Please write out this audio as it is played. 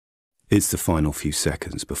It's the final few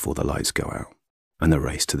seconds before the lights go out and the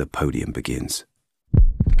race to the podium begins.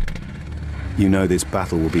 You know this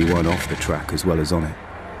battle will be won off the track as well as on it.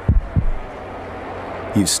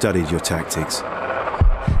 You've studied your tactics,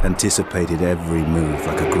 anticipated every move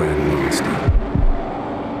like a grandmaster.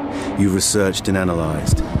 You've researched and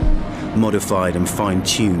analyzed, modified and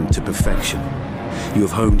fine-tuned to perfection. You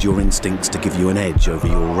have honed your instincts to give you an edge over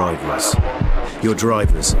your rivals. Your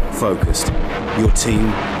drivers focused, your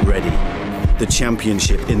team ready. The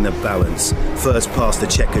championship in the balance. First past the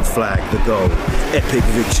checkered flag, the goal. Epic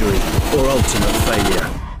victory or ultimate failure.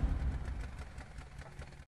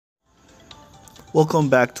 Welcome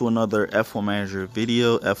back to another F1 Manager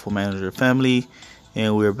video, F1 Manager family,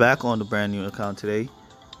 and we're back on the brand new account today.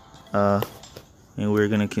 And we're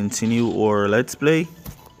gonna continue our Let's Play.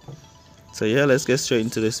 So yeah, let's get straight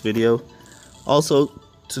into this video. Also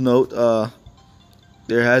to note,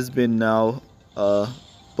 there has been now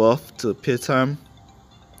buff to pit time,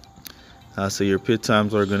 so your pit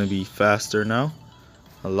times are going to be faster now,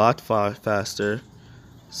 a lot faster.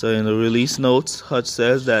 So in the release notes, Hutch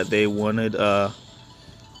says that they wanted to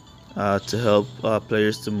help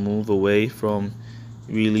players to move away from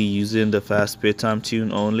really using the fast pit time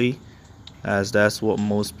tune only, as that's what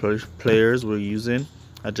most players were using.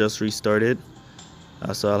 I just restarted,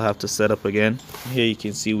 so I'll have to set up again. Here you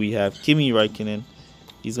can see we have Kimi Räikkönen.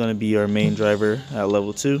 He's going to be our main driver at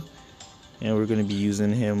level 2, and we're going to be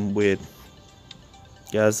using him with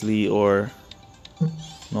Gasly or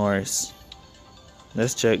Norris.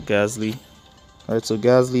 Let's check Gasly. Alright, so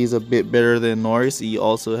Gasly is a bit better than Norris. He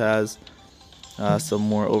also has some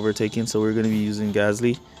more overtaking, so we're going to be using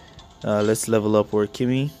Gasly. Let's level up our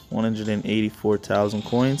Kimi, 184,000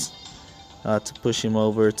 coins to push him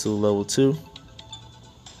over to level 2.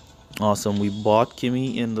 Awesome, we bought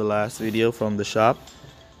Kimi in the last video from the shop.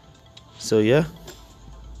 So yeah,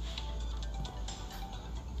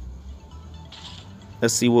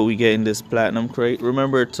 let's see what we get in this platinum crate.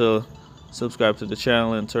 Remember to subscribe to the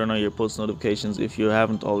channel and turn on your post notifications if you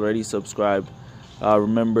haven't already subscribed.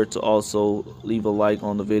 Remember to also leave a like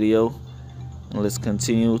on the video, and let's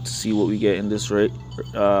continue to see what we get in this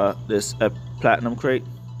platinum crate.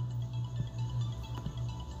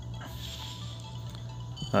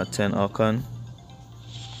 10 Ocon,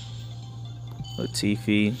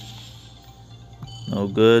 Latifi, no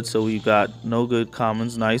good. So we got no good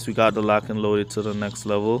commons. Nice, we got the lock and loaded to the next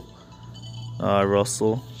level.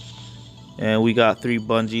 Russell, and we got 3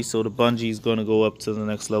 Bungie, so the Bungie is going to go up to the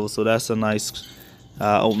next level, so that's a nice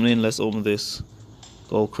opening. Let's open this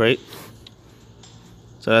gold crate.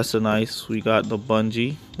 So that's a nice, we got the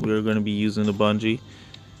Bungie. We're going to be using the Bungie,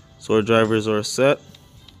 so our drivers are set.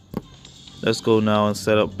 Let's go now and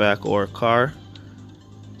set up back our car.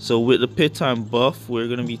 So with the pit time buff, we're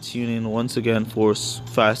going to be tuning once again for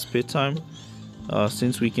fast pit time.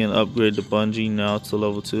 Since we can upgrade the Bungie now to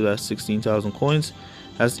level 2, that's 16,000 coins.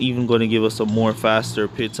 That's even going to give us a more faster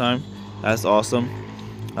pit time. That's awesome.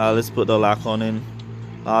 Let's put the lock on in.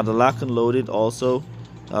 The lock and loaded also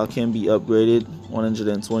can be upgraded.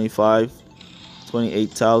 125,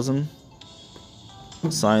 28,000.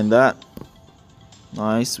 Sign that.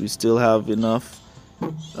 Nice, we still have enough.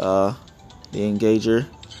 The engager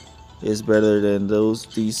is better than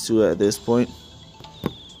these two at this point.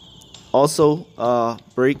 Also,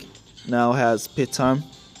 brake now has pit time.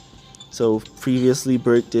 So previously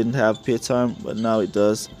brake didn't have pit time, but now it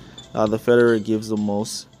does. The Federer gives the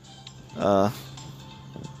most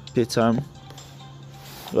pit time,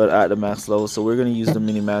 but at the max level. So we're going to use the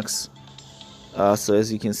mini max. So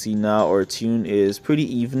as you can see now, our tune is pretty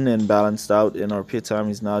even and balanced out, and our pit time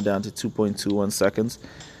is now down to 2.21 seconds.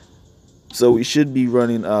 So we should be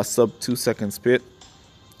running sub 2 seconds pit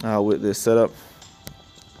with this setup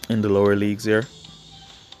in the lower leagues here.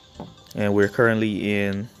 And we're currently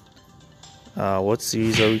in what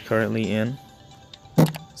series are we currently in?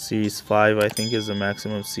 Series 5, I think, is the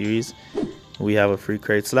maximum series. We have a free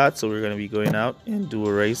crate slot, so we're going to be going out and do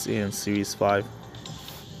a race in Series 5.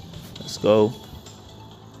 Let's go.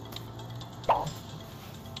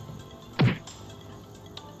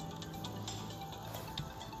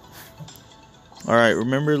 Alright,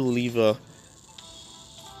 remember to leave a...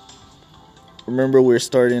 Remember, we're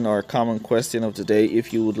starting our common question of the day.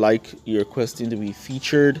 If you would like your question to be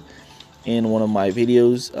featured in one of my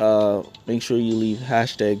videos, make sure you leave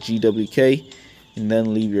hashtag GWK and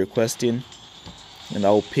then leave your question. And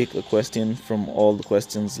I'll pick a question from all the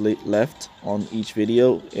questions left on each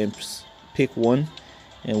video and pick one,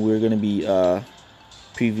 and we're going to be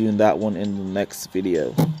previewing that one in the next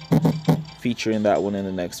video, featuring that one in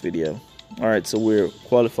the next video. Alright, so we're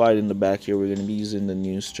qualified in the back here. We're going to be using the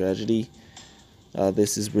new strategy.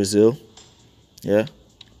 This is Brazil. Yeah,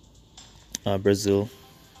 Brazil.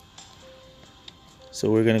 So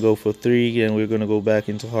we're gonna go for 3, and we're gonna go back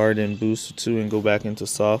into hard and boost for 2 and go back into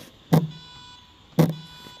soft.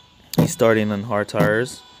 He's starting on hard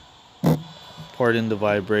tires. Pardon the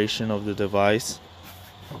vibration of the device,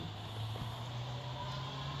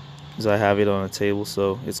 because I have it on a table,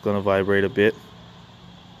 so it's gonna vibrate a bit.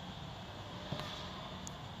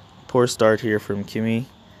 Poor start here from Kimi.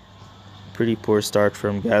 Pretty poor start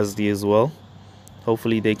from Gasly as well.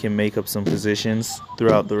 Hopefully they can make up some positions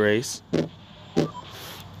throughout the race.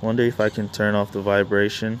 Wonder if I can turn off the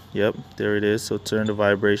vibration. Yep, there it is. So turn the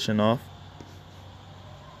vibration off.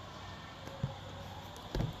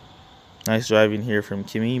 Nice driving here from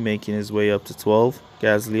Kimi, making his way up to 12.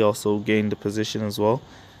 Gasly also gained the position as well.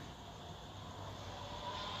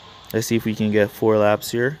 Let's see if we can get 4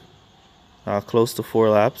 laps here. Close to 4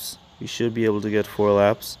 laps. We should be able to get 4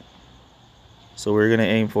 laps. So we're going to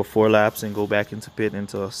aim for 4 laps and go back into pit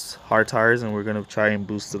into hard tires, and we're going to try and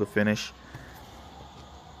boost to the finish.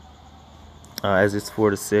 As it's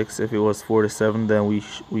 4 to 6. If it was 4 to 7, then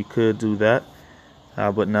we could do that.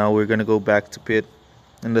 But now we're going to go back to pit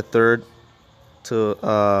in the third to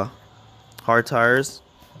hard tires,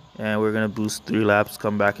 and we're going to boost 3 laps,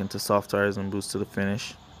 come back into soft tires, and boost to the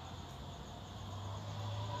finish.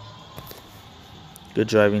 Good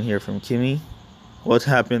driving here from Kimi. What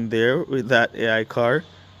happened there with that AI car?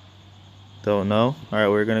 Don't know.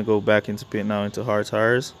 Alright, we're going to go back into pit now into hard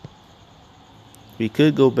tires. We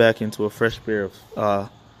could go back into a fresh pair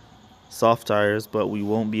of soft tires, but we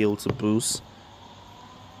won't be able to boost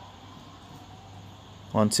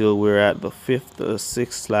until we're at the 5th or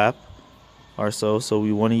 6th lap or so. So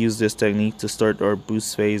we want to use this technique to start our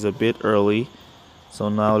boost phase a bit early. So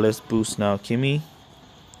now let's boost now Kimi.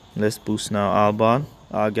 Let's boost now Albon.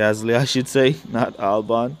 Gasly, I should say, not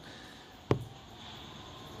Albon.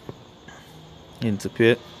 Into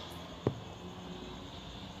pit.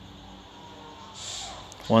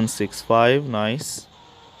 165, nice.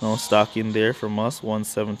 No stock in there from us.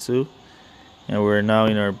 172. And we're now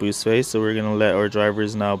in our boost phase, so we're gonna let our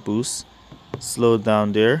drivers now boost. Slow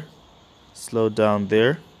down there. Slow down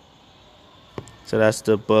there. So that's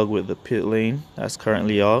the bug with the pit lane. That's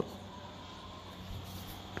currently out.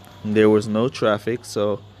 There was no traffic,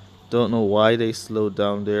 so don't know why they slowed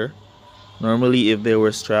down there. Normally if there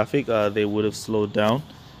was traffic, they would have slowed down,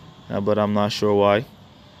 but I'm not sure why.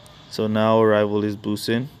 So now our rival is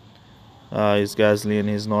boosting. It's Gasly and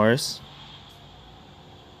his Norris,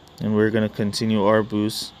 and we're gonna continue our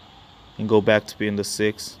boost and go back to being the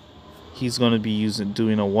 6th. He's gonna be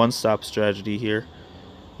doing a 1-stop strategy here,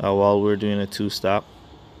 while we're doing a 2-stop.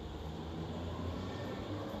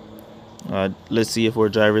 Let's see if our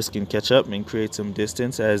drivers can catch up and create some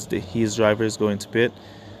distance as his driver is going to pit,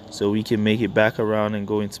 so we can make it back around and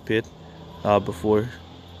go into pit before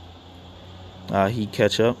he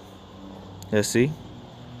catch up. Let's see.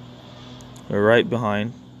 We're right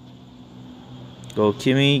behind. Go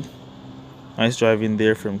Kimi. Nice driving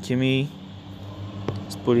there from Kimi.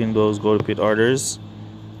 Let's put in those go to pit orders.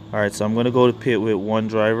 Alright, so I'm going to go to pit with 1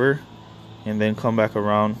 driver and then come back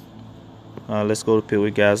around. Let's go to pit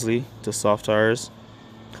with Gasly to soft tires.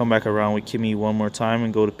 Come back around with Kimi 1 more time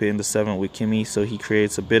and go to pit in the 7th with Kimi, so he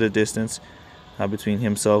creates a bit of distance between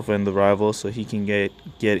himself and the rival, so he can get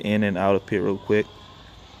in and out of pit real quick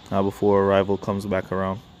before a rival comes back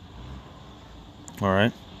around.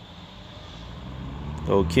 Alright.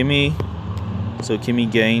 Go Kimi. So Kimi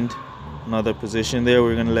gained another position there.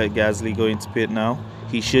 We're going to let Gasly go into pit now.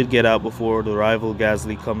 He should get out before the rival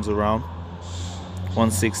Gasly comes around.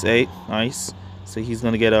 168, nice. So he's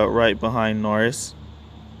going to get out right behind Norris.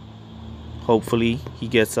 Hopefully he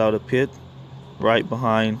gets out of pit. Right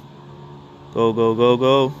behind. Go, go, go,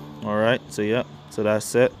 go. Alright, so yeah, so that's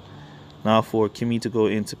set. Now for Kimi to go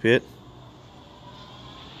into pit.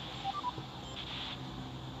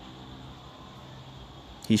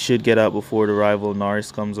 He should get out before the rival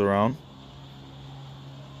Norris comes around.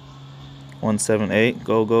 178,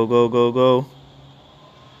 go, go, go, go, go.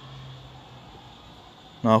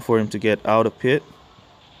 Now for him to get out of pit.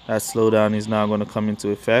 That slowdown is now going to come into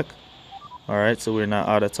effect. Alright, so we're now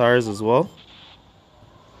out of tires as well.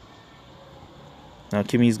 Now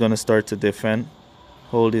Kimi's going to start to defend.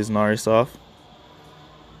 Hold his Norris off.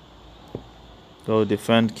 Go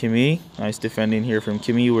defend Kimi. Nice defending here from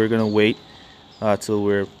Kimi. We're going to wait till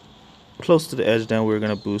we're close to the edge. Then we're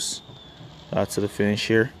going to boost to the finish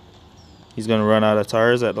here. He's going to run out of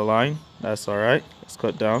tires at the line. That's alright. Let's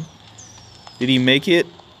cut down. Did he make it?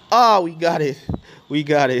 Ah, we got it. We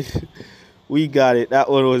got it. We got it. That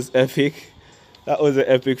one was epic. That was an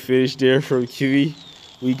epic finish there from Kimi.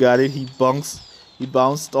 We got it. He bunks he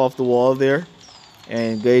bounced off the wall there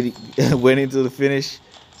and went into the finish.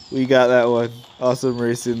 We got that one. Awesome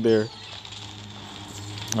racing there.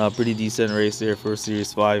 Pretty decent race there for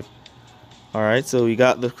Series 5. Alright, so we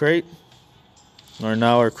got the crate. Or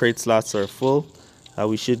now our crate slots are full.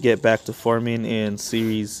 We should get back to farming in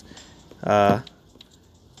Series 4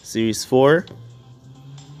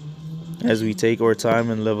 as we take our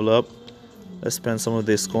time and level up. Let's spend some of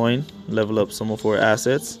this coin, level up some of our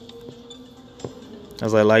assets,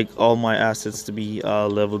 as I like all my assets to be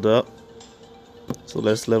leveled up. So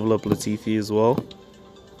let's level up Latifi as well.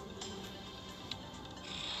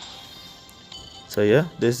 So yeah,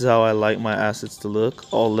 this is how I like my assets to look,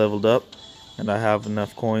 all leveled up, and I have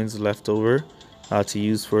enough coins left over to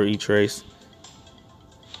use for each race.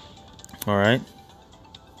 Alright,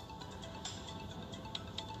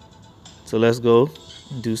 so let's go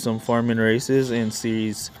do some farming races in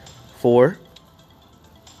Series 4.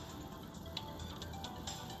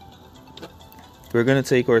 We're going to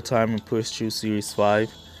take our time and push through Series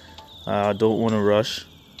 5. I don't want to rush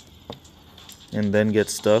and then get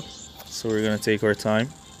stuck. So we're going to take our time.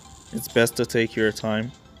 It's best to take your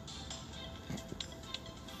time.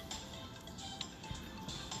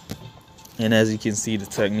 And as you can see, the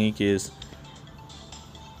technique is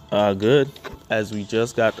good, as we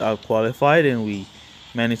just got out qualified and we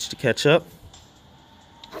managed to catch up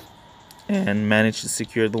and managed to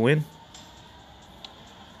secure the win.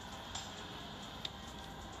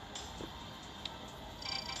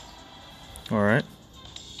 Alright,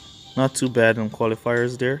 not too bad on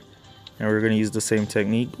qualifiers there. And we're going to use the same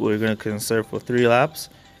technique. We're going to conserve for 3 laps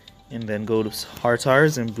and then go to hard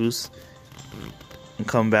tires and boost and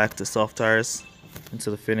come back to soft tires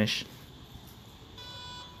into the finish.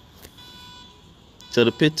 So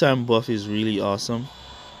the pit time buff is really awesome.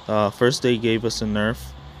 First they gave us a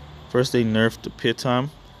nerf. First they nerfed the pit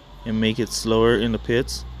time and make it slower in the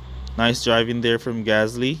pits. Nice driving there from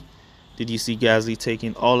Gasly. Did you see Gasly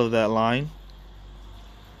taking all of that line?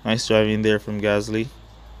 Nice driving there from Gasly.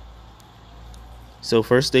 So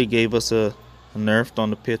first they gave us a nerf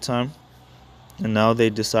on the pit time, and now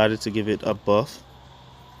they decided to give it a buff.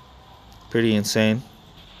 Pretty insane.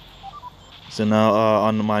 So now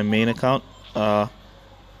on my main account,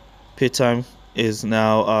 pit time is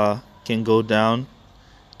now can go down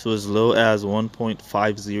to as low as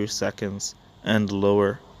 1.50 seconds and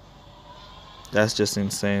lower. That's just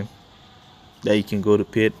insane that you can go to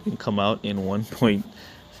pit and come out in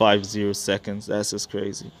 1.50 seconds. That's just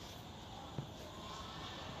crazy.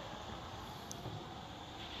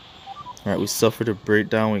 Alright, we suffered a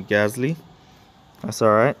breakdown with Gasly. That's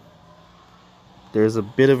alright. There's a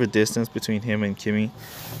bit of a distance between him and Kimi,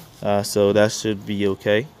 so that should be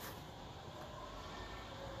okay.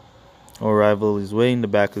 Our rival is way in the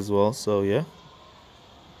back as well, so yeah,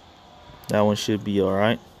 that one should be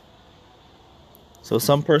alright. So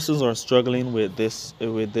some persons are struggling with this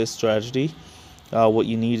strategy. What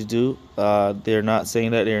you need to do, they're not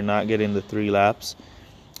saying that they're not getting the 3 laps.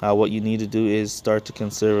 What you need to do is start to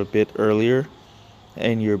conserve a bit earlier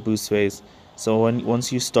in your boost phase. So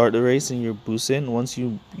once you start the race and you're boosting, once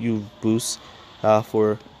you boost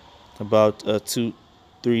for about 3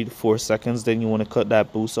 to 4 seconds, then you want to cut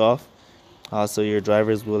that boost off, so your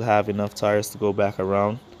drivers will have enough tires to go back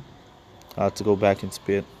around, to go back into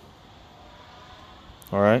pit.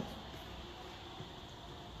 Alright,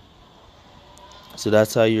 so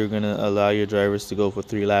that's how you're gonna allow your drivers to go for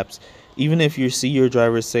 3 laps. Even if you see your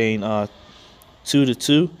drivers saying 2 to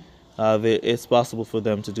 2, it's possible for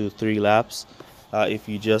them to do 3 laps if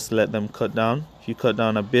you just let them cut down. If you cut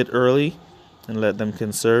down a bit early and let them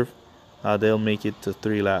conserve, they'll make it to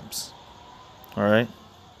 3 laps. Alright.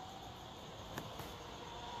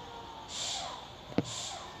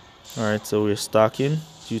 Alright, so we're stocking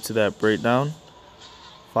due to that breakdown.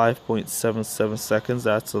 5.77 seconds.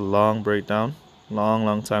 That's a long breakdown.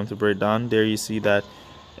 Long time to break down. There you see that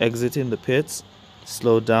exiting the pits,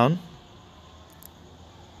 slowed down.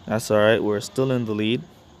 That's alright, we're still in the lead.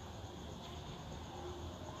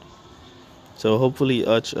 So hopefully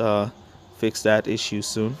Uch fix that issue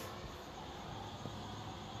soon.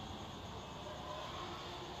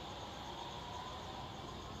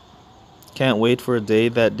 Can't wait for a day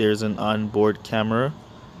that there's an onboard camera.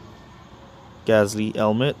 Gasly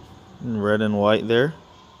helmet in red and white there.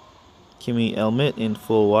 Kimi helmet in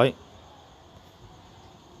full white.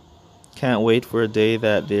 Can't wait for a day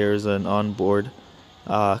that there's an onboard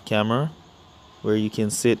camera where you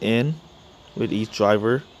can sit in with each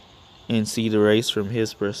driver and see the race from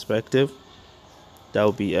his perspective. That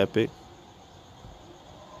would be epic.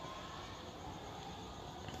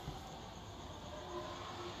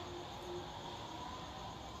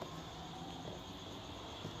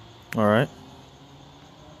 All right.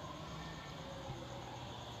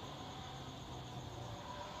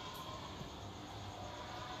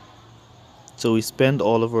 So we spend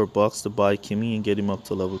all of our bucks to buy Kimmy and get him up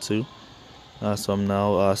to level 2. So I'm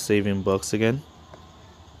now saving bucks again.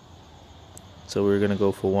 So we're gonna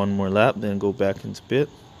go for one more lap, then go back into pit.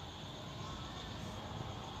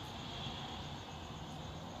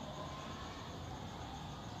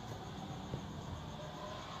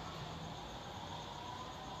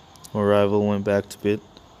 Our rival went back to pit.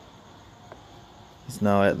 He's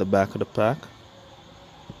now at the back of the pack.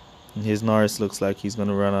 And his Norris looks like he's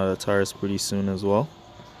gonna run out of tires pretty soon as well.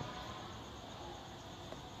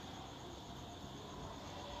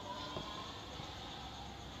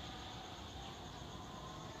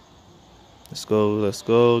 Let's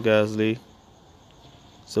go, Gasly.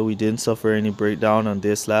 So we didn't suffer any breakdown on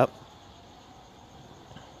this lap.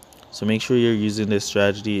 So make sure you're using this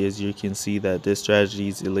strategy, as you can see that this strategy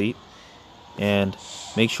is elite. And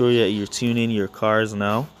make sure that you're tuning your cars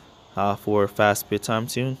now for fast pit time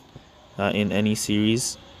tune in any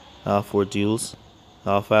series for duels.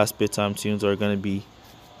 Fast pit time tunes are going to be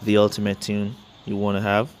the ultimate tune you want to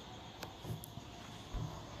have.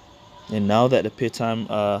 And now that the pit time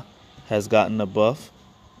has gotten a buff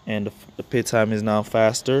and the pit time is now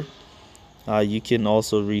faster, you can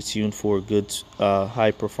also retune for good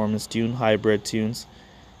high performance tune, hybrid tunes,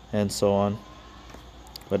 and so on.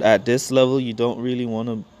 But at this level, you don't really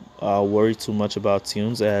want to worry too much about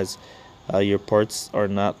tunes, as your parts are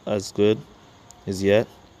not as good as yet.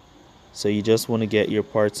 So you just want to get your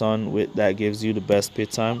parts on with that gives you the best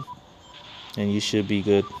pit time, and you should be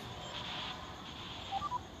good.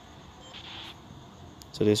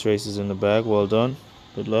 So this race is in the bag. Well done.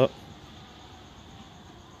 Good luck.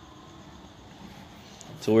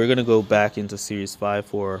 So we're going to go back into Series 5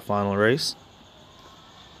 for our final race.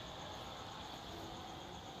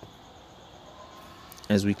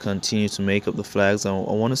 As we continue to make up the flags, I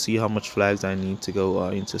want to see how much flags I need to go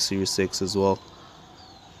into Series 6 as well.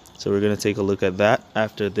 So we're going to take a look at that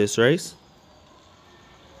after this race.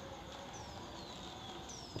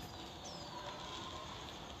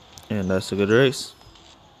 And that's a good race.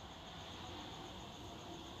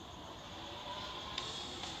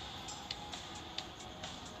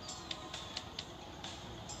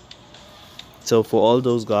 So for all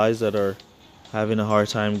those guys that are having a hard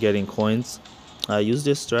time getting coins, use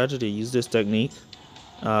this strategy, use this technique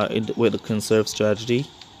with the conserve strategy.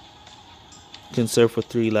 Conserve for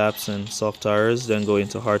 3 laps in soft tires, then go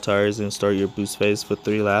into hard tires and start your boost phase for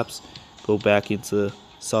 3 laps. Go back into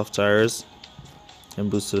soft tires and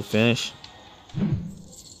boost to the finish.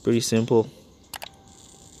 Pretty simple.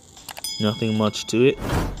 Nothing much to it.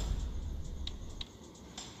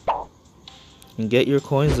 And get your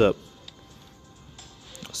coins up.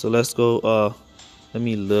 So let's go, let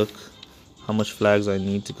me look how much flags I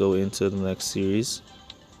need to go into the next series,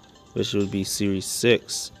 which would be Series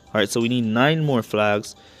 6. Alright, so we need 9 more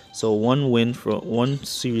flags. So one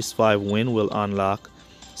Series 5 win will unlock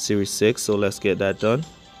Series 6. So let's get that done.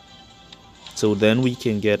 So then we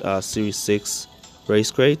can get Series 6 race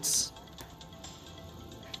crates.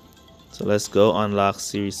 So let's go unlock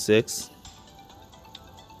Series 6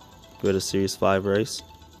 with a Series 5 race.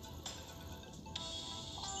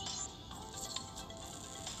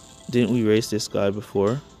 Didn't we race this guy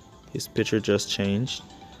before? His picture just changed.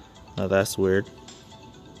 That's weird.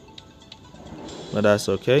 But that's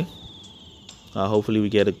okay. Hopefully we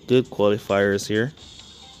get a good qualifiers here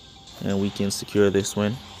and we can secure this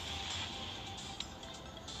win.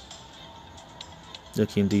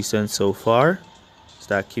 Looking decent so far. Is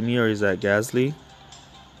that Kimi or is that Gasly?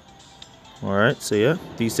 Alright, so yeah,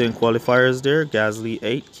 decent qualifiers there. Gasly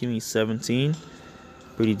 8, Kimi 17.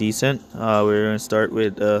 Pretty decent. We're going to start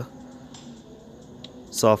with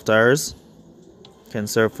soft tires. Can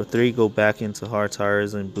serve for 3, go back into hard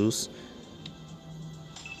tires and boost.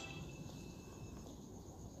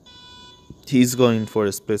 He's going for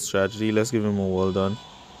the split strategy. Let's give him a well done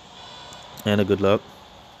and a good luck.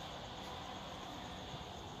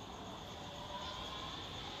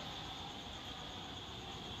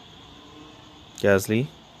 Gasly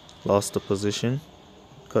lost a position,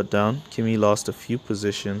 cut down. Kimi lost a few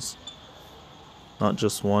positions, not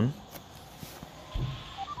just one.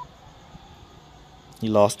 He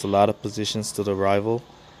lost a lot of positions to the rival,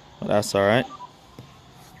 but that's alright.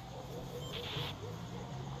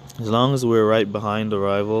 As long as we're right behind the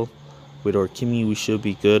rival with our Kimi, we should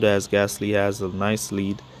be good, as Gasly has a nice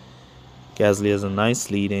lead. Gasly has a nice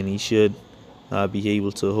lead and he should be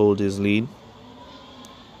able to hold his lead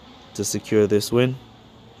to secure this win.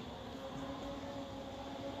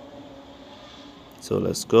 So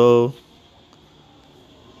let's go.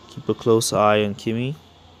 Keep a close eye on Kimi.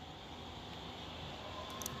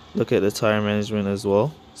 Look at the tire management as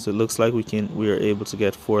well. So it looks like we are able to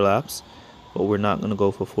get 4 laps, but we're not going to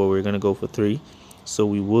go for 4. We're going to go for 3. So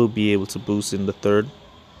we will be able to boost in the third,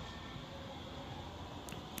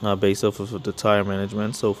 based off of the tire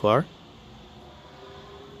management so far.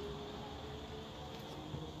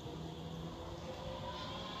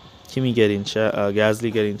 Gasly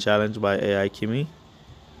getting challenged by AI Kimi.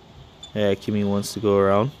 AI Kimi wants to go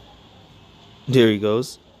around. There he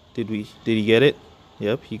goes. Did he get it?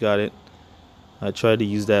 Yep, he got it. I tried to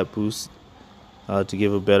use that boost to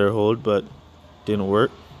give a better hold, but didn't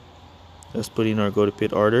work. Let's put in our go to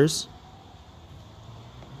pit orders.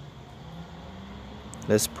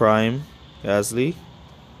 Let's prime Gasly.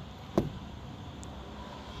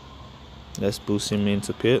 Let's boost him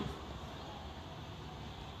into pit.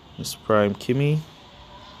 Let's prime Kimi.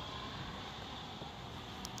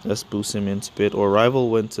 Let's boost him into pit. Our rival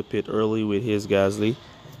went to pit early with his Gasly,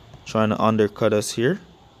 trying to undercut us here.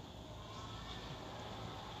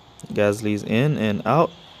 Gasly's in and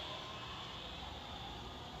out.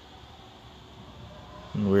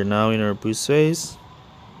 And we're now in our boost phase.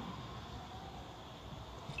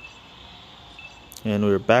 And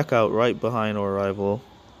we're back out right behind our rival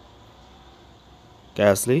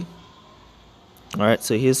Gasly. Alright,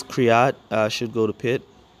 so his Kriat should go to pit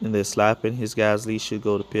in this lap, and his Gasly should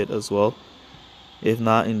go to pit as well. If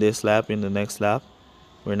not in this lap, in the next lap.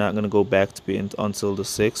 We're not going to go back to pit until the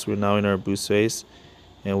 6th. We're now in our boost phase,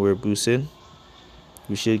 and we're boosting.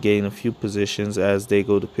 We should gain a few positions as they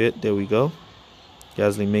go to pit. There we go.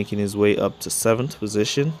 Gasly making his way up to 7th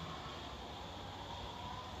position.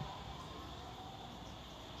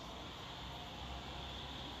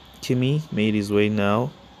 Kimi made his way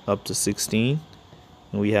now up to 16.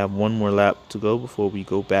 And we have one more lap to go before we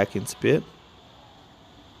go back into pit.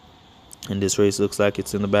 And this race looks like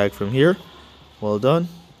it's in the bag from here. Well done.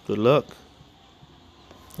 Good luck.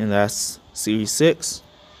 And that's Series 6.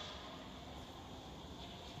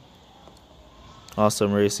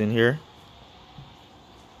 Awesome racing here.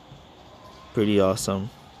 Pretty awesome.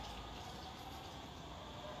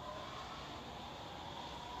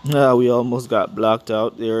 We almost got blocked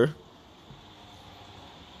out there.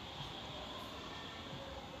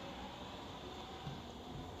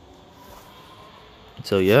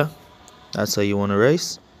 So yeah, that's how you want to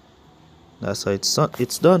race. That's how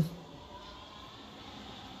it's done.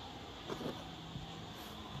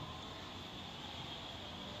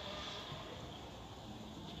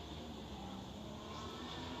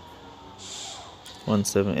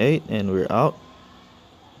 .178, and we're out.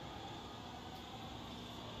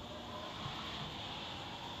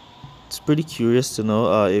 It's pretty curious to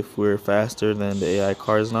know if we're faster than the AI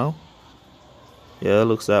cars now. Yeah,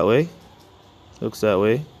 looks that way. Looks that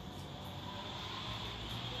way.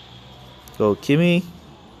 Go Kimi.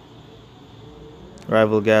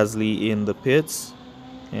 Rival Gasly in the pits.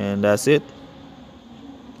 And that's it.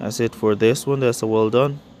 That's it for this one. That's a well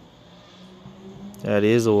done. That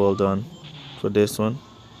is a well done for this one.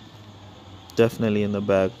 Definitely in the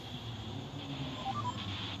bag.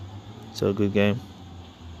 So good game.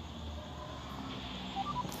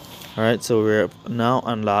 Alright, so we're now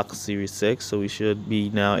unlocked Series 6, so we should be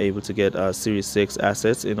now able to get Series 6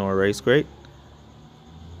 assets in our race crate.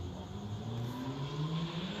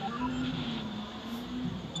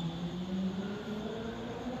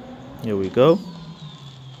 Here we go.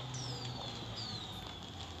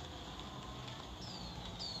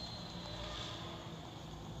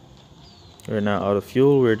 We're now out of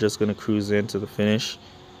fuel. We're just going to cruise into the finish,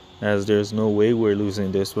 as there's no way we're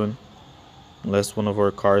losing this one. Unless one of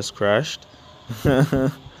our cars crashed.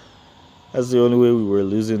 That's the only way we were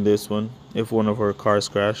losing this one, if one of our cars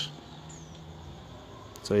crashed.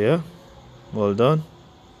 So yeah, well done.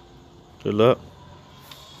 Good luck.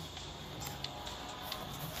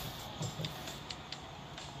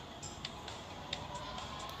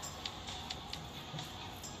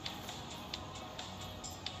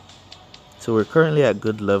 So we're currently at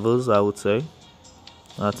good levels, I would say,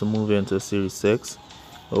 to move into Series 6.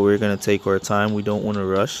 But we're going to take our time. We don't want to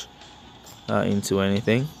rush into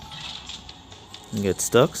anything and get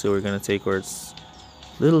stuck. So we're going to take our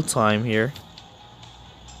little time here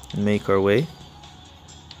and make our way.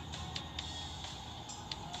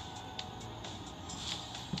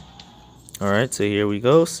 Alright, so here we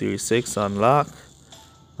go. Series 6 unlock.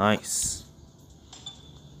 Nice.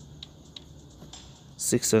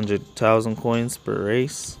 600,000 coins per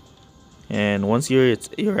race. And once you're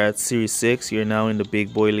at Series 6, you're now in the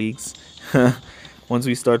big boy leagues. Once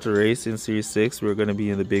we start to race in Series 6, we're going to be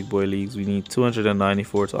in the big boy leagues. We need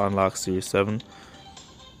 294 to unlock Series 7.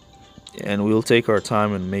 and we'll take our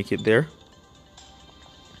time and make it there.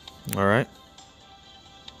 All right.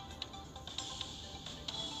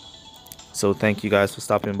 So thank you guys for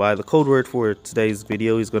stopping by. The code word for today's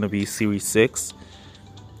video is going to be Series 6.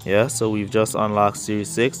 Yeah, so we've just unlocked Series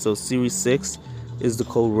 6. So Series 6 is the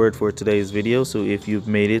code word for today's video. So if you've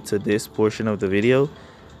made it to this portion of the video,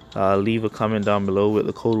 leave a comment down below with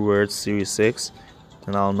the code word Series 6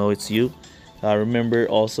 and I'll know it's you. Remember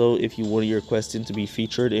also, if you want your question to be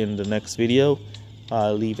featured in the next video,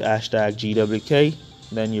 leave hashtag GWK,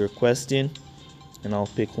 then your question, and I'll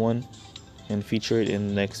pick one and feature it in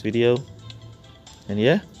the next video. And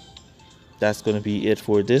yeah, that's going to be it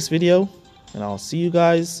for this video, and I'll see you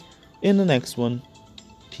guys in the next one.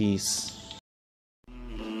 Peace.